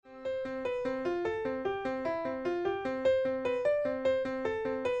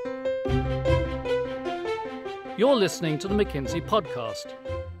You're listening to the McKinsey podcast,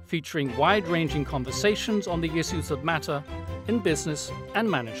 featuring wide-ranging conversations on the issues that matter in business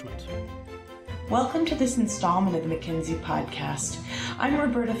and management. Welcome to this installment of the McKinsey podcast. I'm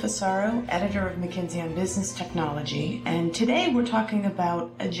Roberta Fasaro, editor of McKinsey on Business Technology, and today we're talking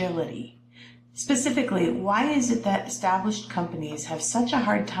about agility. Specifically, why is it that established companies have such a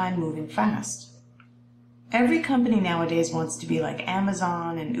hard time moving fast? Every company nowadays wants to be like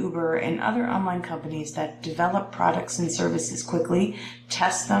Amazon and Uber and other online companies that develop products and services quickly,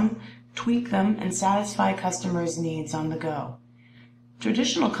 test them, tweak them, and satisfy customers' needs on the go.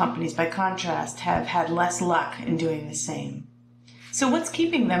 Traditional companies, by contrast, have had less luck in doing the same. So what's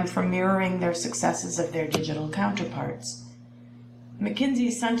keeping them from mirroring their successes of their digital counterparts?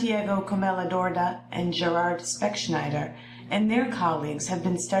 McKinsey's Santiago Comella-Dorda and Gerard Speckschneider and their colleagues have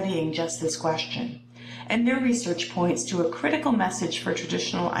been studying just this question. And their research points to a critical message for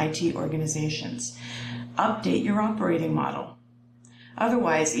traditional IT organizations. Update your operating model.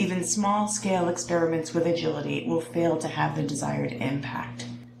 Otherwise, even small-scale experiments with agility will fail to have the desired impact.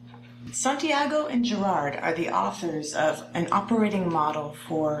 Santiago and Gerard are the authors of an operating model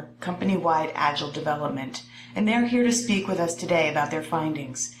for company-wide agile development, and they're here to speak with us today about their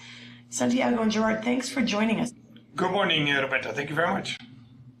findings. Santiago and Gerard, thanks for joining us. Good morning, Roberta. Thank you very much.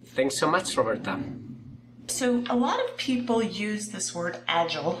 Thanks so much, Roberta. So a lot of people use this word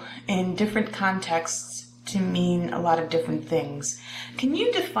agile in different contexts to mean a lot of different things. Can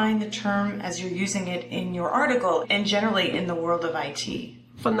you define the term as you're using it in your article and generally in the world of IT?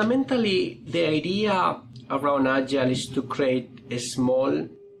 Fundamentally, the idea around agile is to create a small,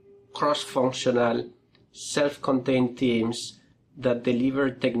 cross-functional, self-contained teams that deliver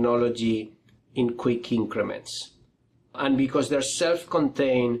technology in quick increments. And because they're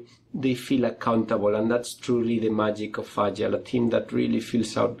self-contained, they feel accountable, and that's truly the magic of agile, a team that really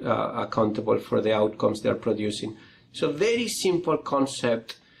feels accountable for the outcomes they're producing. So very simple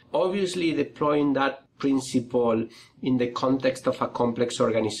concept. Obviously, deploying that principle in the context of a complex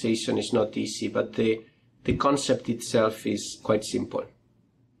organization is not easy, but the concept itself is quite simple.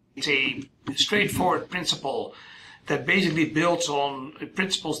 It's a straightforward principle that basically builds on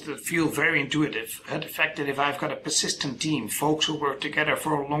principles that feel very intuitive. The fact that if I've got a persistent team, folks who work together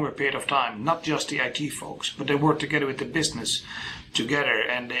for a longer period of time, not just the IT folks, but they work together with the business together,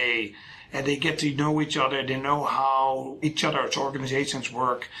 and they get to know each other. They know how each other's organizations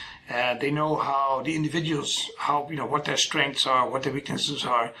work. They know how the individuals, what their strengths are, what their weaknesses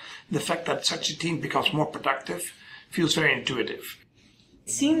are. The fact that such a team becomes more productive feels very intuitive.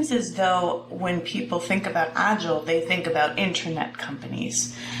 It seems as though when people think about agile, they think about internet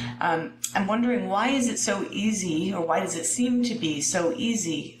companies. I'm wondering, why is it so easy, or why does it seem to be so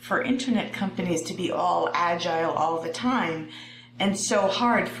easy for internet companies to be all agile all the time, and so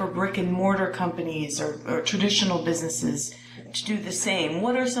hard for brick and mortar companies or traditional businesses to do the same?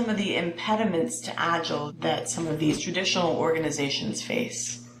 What are some of the impediments to agile that some of these traditional organizations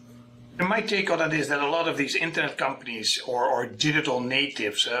face? My take on it is that a lot of these internet companies or digital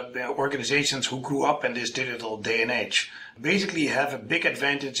natives, organizations who grew up in this digital day and age, basically have a big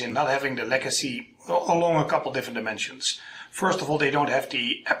advantage in not having the legacy along a couple different dimensions. First of all, they don't have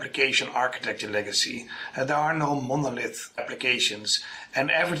the application architecture legacy. There are no monolith applications, and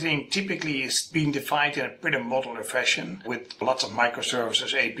everything typically is being defined in a pretty modular fashion with lots of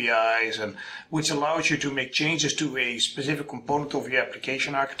microservices, APIs, and which allows you to make changes to a specific component of your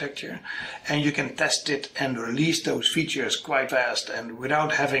application architecture, and you can test it and release those features quite fast and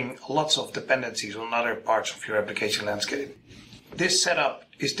without having lots of dependencies on other parts of your application landscape. This setup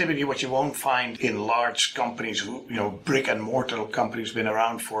is typically what you won't find in large companies brick and mortar companies been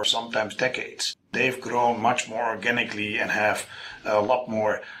around for sometimes decades. They've grown much more organically and have a lot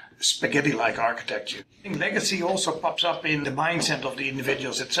more spaghetti-like architecture. Legacy also pops up in the mindset of the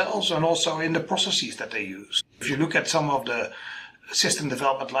individuals itself and also in the processes that they use. If you look at some of the system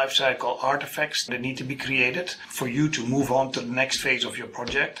development lifecycle artifacts that need to be created for you to move on to the next phase of your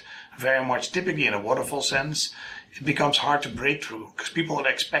project, very much typically in a waterfall sense, it becomes hard to break through because people would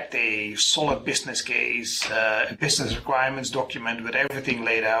expect a solid business case, a business requirements document with everything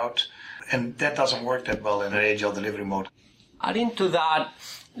laid out, and that doesn't work that well in an agile delivery mode. Adding to that,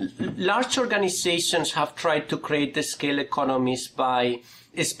 large organizations have tried to create the scale economies by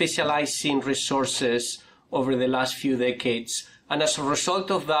specializing resources over the last few decades. And as a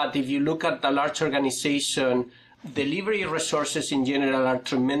result of that, if you look at a large organization delivery resources in general are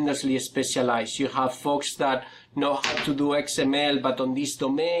tremendously specialized. You have folks that know how to do XML, but on this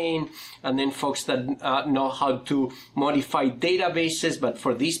domain, and then folks that know how to modify databases, but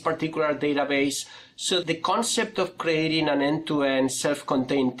for this particular database. So the concept of creating an end-to-end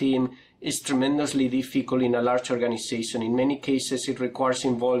self-contained team is tremendously difficult in a large organization. In many cases, it requires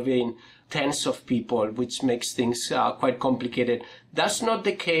involving tens of people, which makes things quite complicated. That's not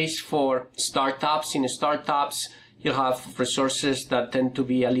the case for startups. In startups, you have resources that tend to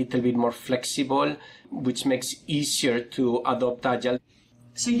be a little bit more flexible, which makes it easier to adopt Agile.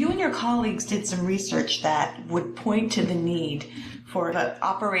 So you and your colleagues did some research that would point to the need for an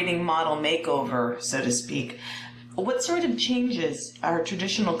operating model makeover, so to speak. What sort of changes are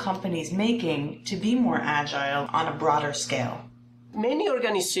traditional companies making to be more agile on a broader scale? Many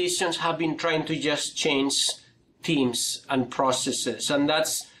organizations have been trying to just change teams and processes, and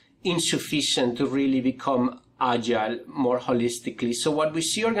that's insufficient to really become agile more holistically. So what we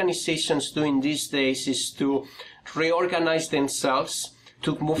see organizations doing these days is to reorganize themselves,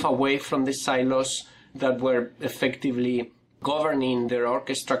 to move away from the silos that were effectively governing their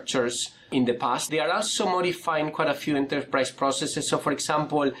org structures in the past. They are also modifying quite a few enterprise processes. So, for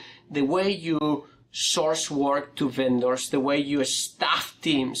example, the way you source work to vendors, the way you staff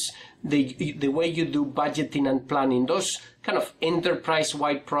teams, the way you do budgeting and planning, those kind of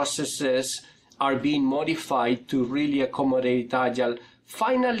enterprise-wide processes are being modified to really accommodate Agile.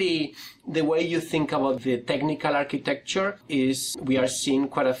 Finally, the way you think about the technical architecture is we are seeing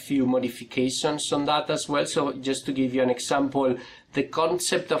quite a few modifications on that as well. So just to give you an example, the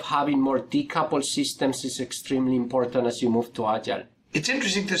concept of having more decoupled systems is extremely important as you move to Agile. It's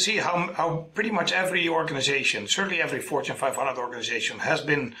interesting to see how pretty much every organization, certainly every Fortune 500 organization, has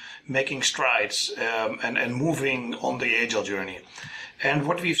been making strides and moving on the Agile journey. And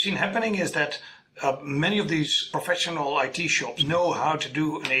what we've seen happening is that many of these professional IT shops know how to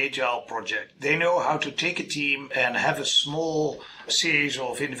do an Agile project. They know how to take a team and have a small series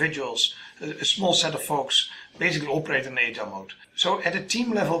of individuals, a small set of folks, basically operate in Agile mode. So at a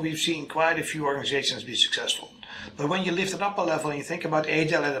team level, we've seen quite a few organizations be successful. But when you lift it up a level and you think about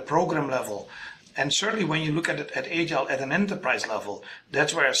Agile at a program level, and certainly when you look at it at Agile at an enterprise level,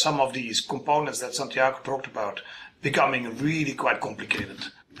 that's where some of these components that Santiago talked about becoming really quite complicated.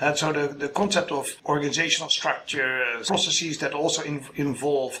 And so the concept of organizational structure, processes that also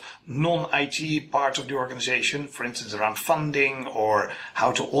involve non-IT parts of the organization, for instance, around funding or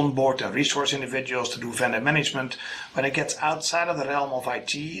how to onboard and resource individuals to do vendor management, when it gets outside of the realm of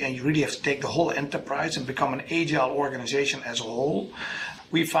IT and you really have to take the whole enterprise and become an agile organization as a whole,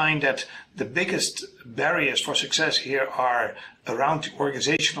 we find that the biggest barriers for success here are around the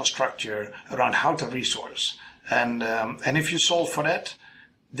organizational structure, around how to resource. And if you solve for that,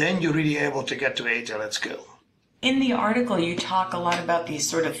 then you're really able to get to Agile at scale. In the article, you talk a lot about these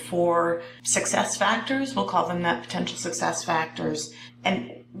sort of 4 success factors. We'll call them that, potential success factors.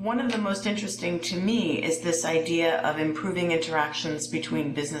 And one of the most interesting to me is this idea of improving interactions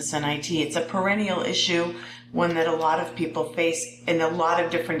between business and IT. It's a perennial issue, one that a lot of people face in a lot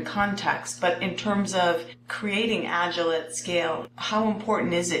of different contexts. But in terms of creating Agile at scale, how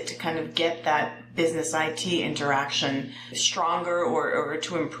important is it to kind of get that business IT interaction stronger or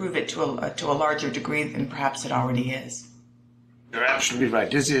to improve it to a larger degree than perhaps it already is? You're absolutely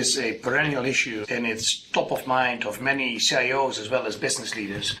right. This is a perennial issue and it's top of mind of many CIOs as well as business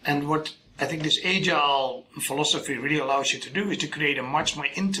leaders. And what I think this Agile philosophy really allows you to do is to create a much more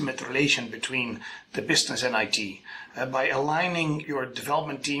intimate relation between the business and IT. By aligning your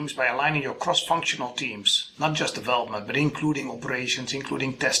development teams, by aligning your cross-functional teams, not just development, but including operations,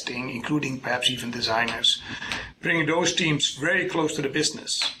 including testing, including perhaps even designers, bringing those teams very close to the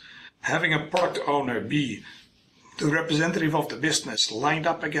business. Having a product owner be the representative of the business lined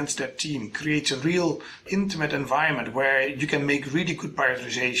up against that team creates a real intimate environment where you can make really good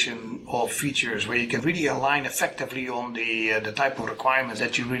prioritization of features, where you can really align effectively on the type of requirements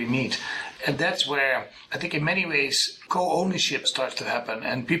that you really need. And that's where I think in many ways co-ownership starts to happen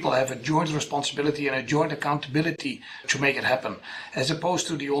and people have a joint responsibility and a joint accountability to make it happen, as opposed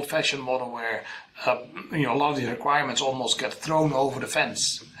to the old-fashioned model where a lot of the requirements almost get thrown over the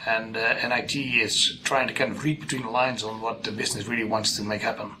fence and IT is trying to kind of read between the lines on what the business really wants to make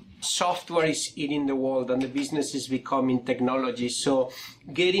happen. Software is eating the world and the business is becoming technology. So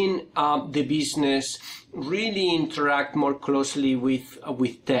getting the business really interact more closely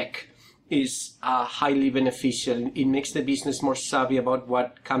with tech is highly beneficial. It makes the business more savvy about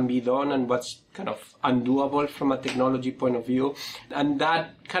what can be done and what's kind of undoable from a technology point of view. And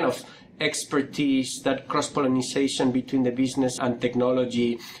that kind of expertise, that cross-pollination between the business and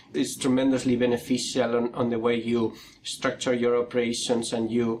technology is tremendously beneficial on the way you structure your operations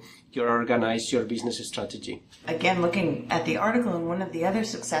and you organize your business strategy. Again, looking at the article, and one of the other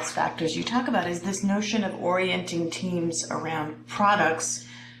success factors you talk about is this notion of orienting teams around products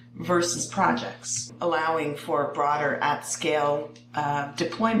versus projects, allowing for broader at-scale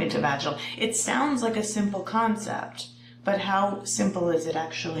deployment of Agile. It sounds like a simple concept, but how simple is it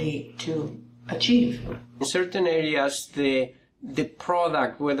actually to achieve? In certain areas, the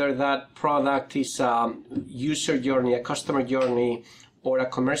product, whether that product is a user journey, a customer journey, or a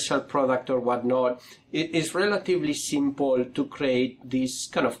commercial product or whatnot, it is relatively simple to create this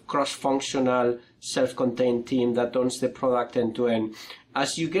kind of cross-functional, self-contained team that owns the product end-to-end.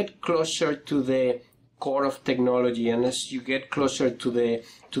 As you get closer to the core of technology and as you get closer to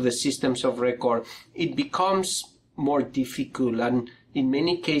the systems of record, it becomes more difficult, and in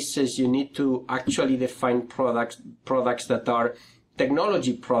many cases you need to actually define products that are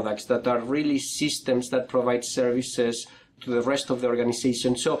technology products, that are really systems that provide services to the rest of the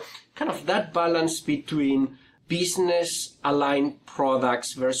organization. So kind of that balance between business aligned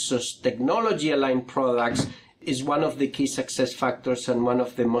products versus technology aligned products is one of the key success factors and one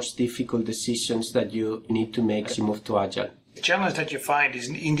of the most difficult decisions that you need to make as you move to Agile. The challenge that you find is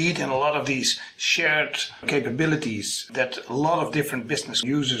indeed in a lot of these shared capabilities that a lot of different business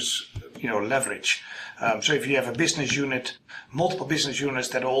users, leverage. So if you have a business unit, multiple business units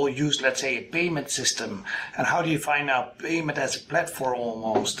that all use, let's say, a payment system, and how do you find out payment as a platform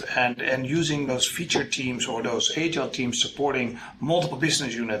almost, and using those feature teams or those agile teams supporting multiple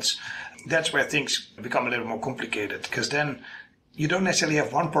business units, that's where things become a little more complicated, because then you don't necessarily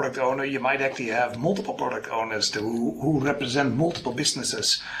have one product owner. You might actually have multiple product owners who represent multiple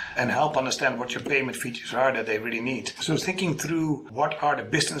businesses and help understand what your payment features are that they really need. So thinking through what are the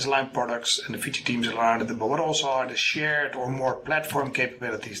business line products and the feature teams around it, but what also are the shared or more platform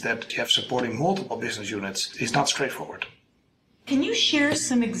capabilities that you have supporting multiple business units is not straightforward. Can you share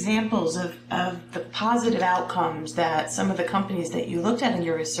some examples of the positive outcomes that some of the companies that you looked at in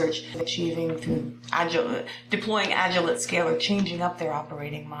your research are achieving through Agile, deploying Agile at scale or changing up their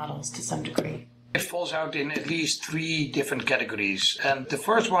operating models to some degree? It falls out in at least 3 different categories. And the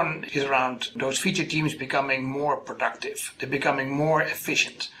first one is around those feature teams becoming more productive. They're becoming more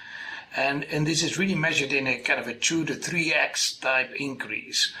efficient. And this is really measured in a kind of a 2 to 3x type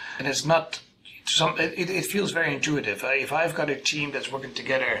increase. And it's not... It feels very intuitive. If I've got a team that's working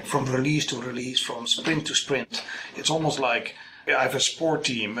together from release to release, from sprint to sprint, it's almost like I have a sport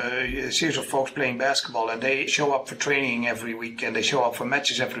team, a series of folks playing basketball, and they show up for training every week, and they show up for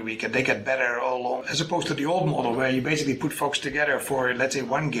matches every week, and they get better all along. As opposed to the old model where you basically put folks together for, let's say,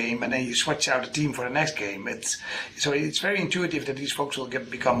 one game, and then you switch out the team for the next game. It's very intuitive that these folks will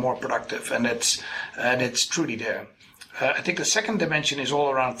become more productive, and it's truly there. I think the second dimension is all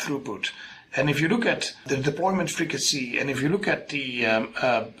around throughput. And if you look at the deployment frequency, and if you look at the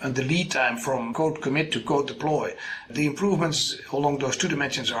lead time from code commit to code deploy, the improvements along those 2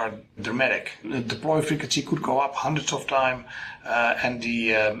 dimensions are dramatic. The deploy frequency could go up hundreds of times, and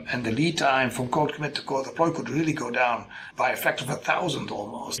the lead time from code commit to code deploy could really go down by a factor of 1,000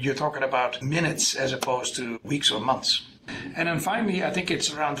 almost. You're talking about minutes as opposed to weeks or months. And then finally, I think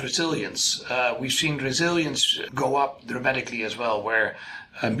it's around resilience. We've seen resilience go up dramatically as well, where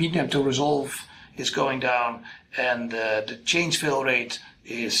medium to resolve is going down, and the change fail rate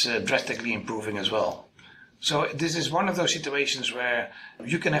is drastically improving as well. So this is one of those situations where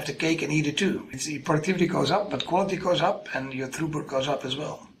you can have the cake and eat it too. Productivity goes up, but quality goes up, and your throughput goes up as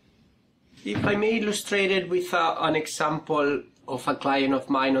well. If I may illustrate it with an example of a client of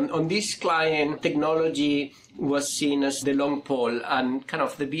mine. On this client, technology was seen as the long pole, and kind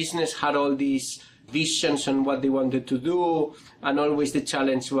of the business had all these visions on what they wanted to do, and always the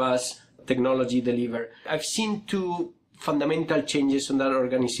challenge was technology deliver. I've seen 2 fundamental changes in that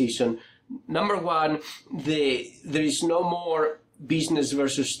organization. Number one, there is no more business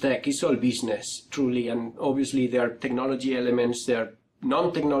versus tech. It's all business, truly, and obviously there are technology elements, there are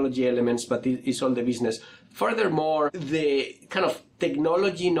non-technology elements, but it's all the business. Furthermore, the kind of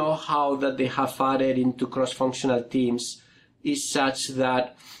technology know-how that they have added into cross-functional teams is such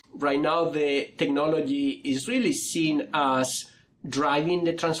that right now the technology is really seen as driving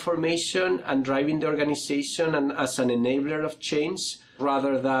the transformation and driving the organization and as an enabler of change,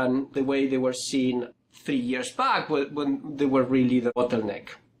 rather than the way they were seen 3 years back when they were really the bottleneck.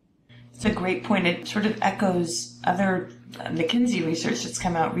 It's a great point. It sort of echoes other McKinsey research that's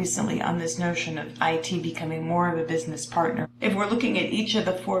come out recently on this notion of IT becoming more of a business partner. If we're looking at each of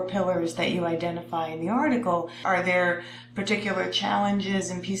the 4 pillars that you identify in the article, are there particular challenges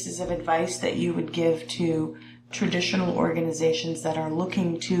and pieces of advice that you would give to traditional organizations that are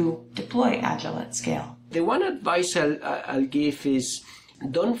looking to deploy Agile at scale? The one advice I'll give is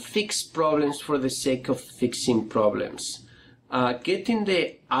don't fix problems for the sake of fixing problems. Get in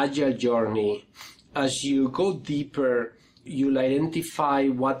the Agile journey. As you go deeper, you'll identify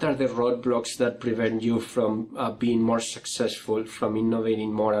what are the roadblocks that prevent you from being more successful, from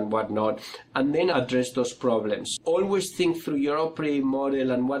innovating more and whatnot, and then address those problems. Always think through your operating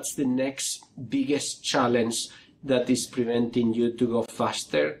model and what's the next biggest challenge that is preventing you to go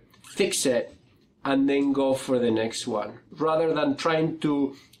faster. Fix it, and then go for the next one, rather than trying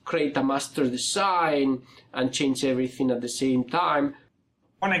to create a master design and change everything at the same time.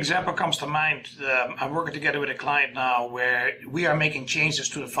 One example comes to mind. I'm working together with a client now where we are making changes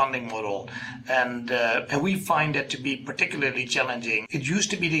to the funding model, and we find that to be particularly challenging. It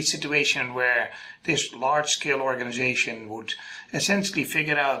used to be the situation where this large-scale organization would essentially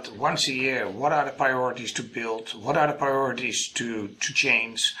figure out once a year what are the priorities to build, what are the priorities to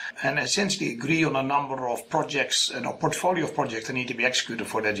change, and essentially agree on a number of projects and a portfolio of projects that need to be executed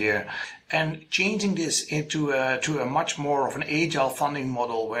for that year. And changing this into a much more of an agile funding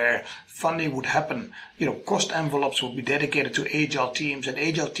model where funding would happen, cost envelopes will be dedicated to agile teams, and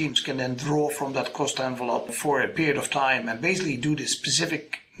agile teams can then draw from that cost envelope for a period of time and basically do this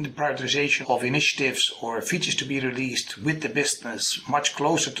specific prioritization of initiatives or features to be released with the business, much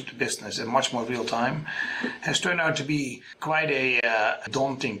closer to the business and much more real time, has turned out to be quite a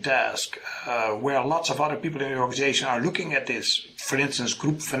daunting task, where lots of other people in the organization are looking at this. For instance,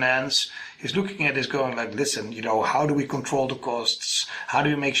 group finance is looking at this going like, listen, how do we control the costs? How do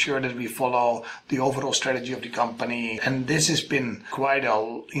we make sure that we follow the overall strategy of the company? And this has been quite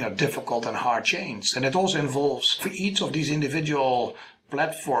a difficult and hard change. And it also involves, for each of these individual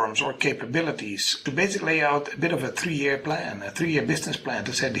platforms or capabilities, to basically lay out a bit of a 3-year plan, a 3-year business plan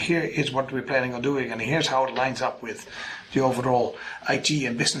to say, here is what we're planning on doing and here's how it lines up with the overall IT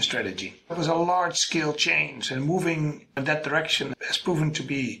and business strategy. It was a large-scale change, and moving in that direction has proven to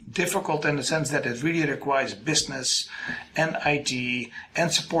be difficult in the sense that it really requires business and IT and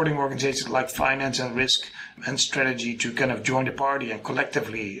supporting organizations like finance and risk and strategy to kind of join the party and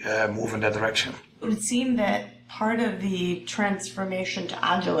collectively move in that direction. It would seem that part of the transformation to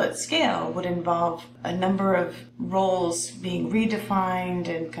Agile at scale would involve a number of roles being redefined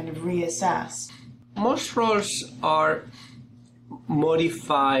and kind of reassessed. Most roles are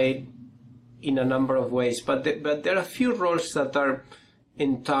modified in a number of ways, but there are a few roles that are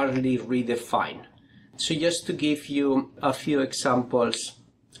entirely redefined. So just to give you a few examples,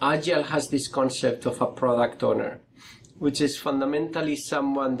 Agile has this concept of a product owner, which is fundamentally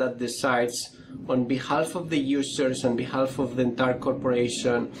someone that decides on behalf of the users, on behalf of the entire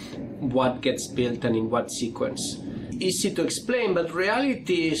corporation, what gets built and in what sequence. Easy to explain, but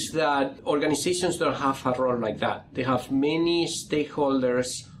reality is that organizations don't have a role like that. They have many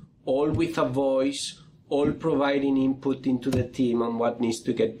stakeholders, all with a voice, all providing input into the team on what needs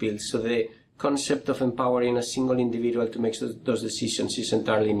to get built. So the concept of empowering a single individual to make those decisions is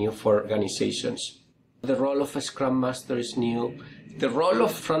entirely new for organizations. The role of a Scrum Master is new. The role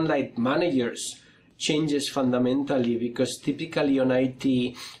of frontline managers changes fundamentally because typically on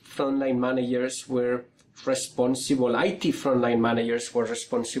IT, frontline managers were responsible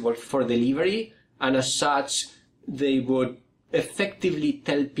for delivery, and as such, they would effectively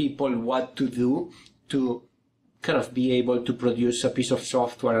tell people what to do to kind of be able to produce a piece of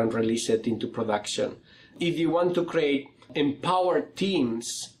software and release it into production. If you want to create empowered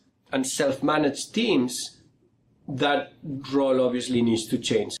teams and self-managed teams, that role obviously needs to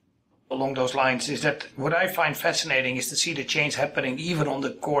change. Along those lines is that what I find fascinating is to see the change happening even on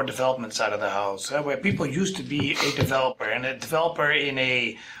the core development side of the house, where people used to be a developer and a developer in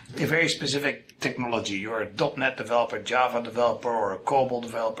a very specific technology. You're a .NET developer, Java developer, or a COBOL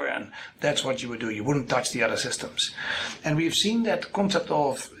developer, and that's what you would do. You wouldn't touch the other systems. And we've seen that concept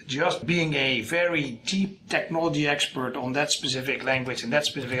of just being a very deep technology expert on that specific language and that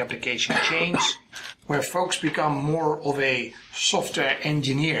specific application change, where folks become more of a software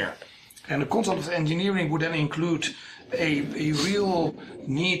engineer. And the concept of engineering would then include a real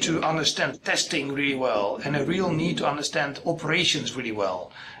need to understand testing really well and a real need to understand operations really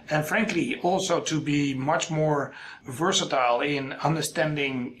well. And frankly, also to be much more versatile in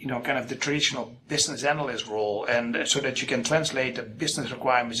understanding, kind of the traditional business analyst role, and so that you can translate the business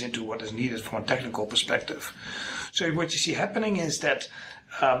requirements into what is needed from a technical perspective. So what you see happening is that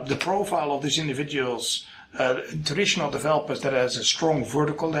the profile of these individuals Traditional developers that has a strong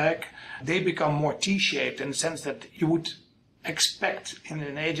vertical leg, they become more T-shaped in the sense that you would expect in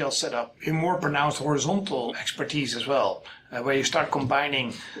an agile setup a more pronounced horizontal expertise as well, where you start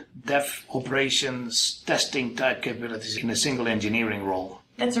combining dev, operations, testing type capabilities in a single engineering role.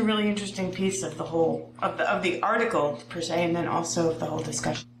 That's a really interesting piece of the whole of the article per se, and then also of the whole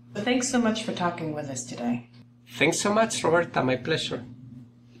discussion. So thanks so much for talking with us today. Thanks so much, Roberta. My pleasure.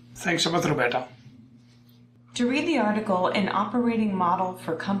 Thanks so much, Roberta. To read the article, An Operating Model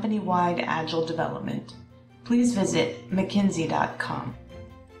for Company-Wide Agile Development, please visit mckinsey.com.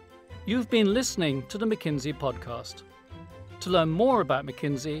 You've been listening to the McKinsey podcast. To learn more about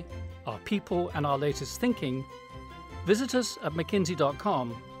McKinsey, our people, and our latest thinking, visit us at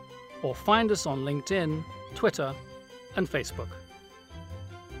mckinsey.com or find us on LinkedIn, Twitter, and Facebook.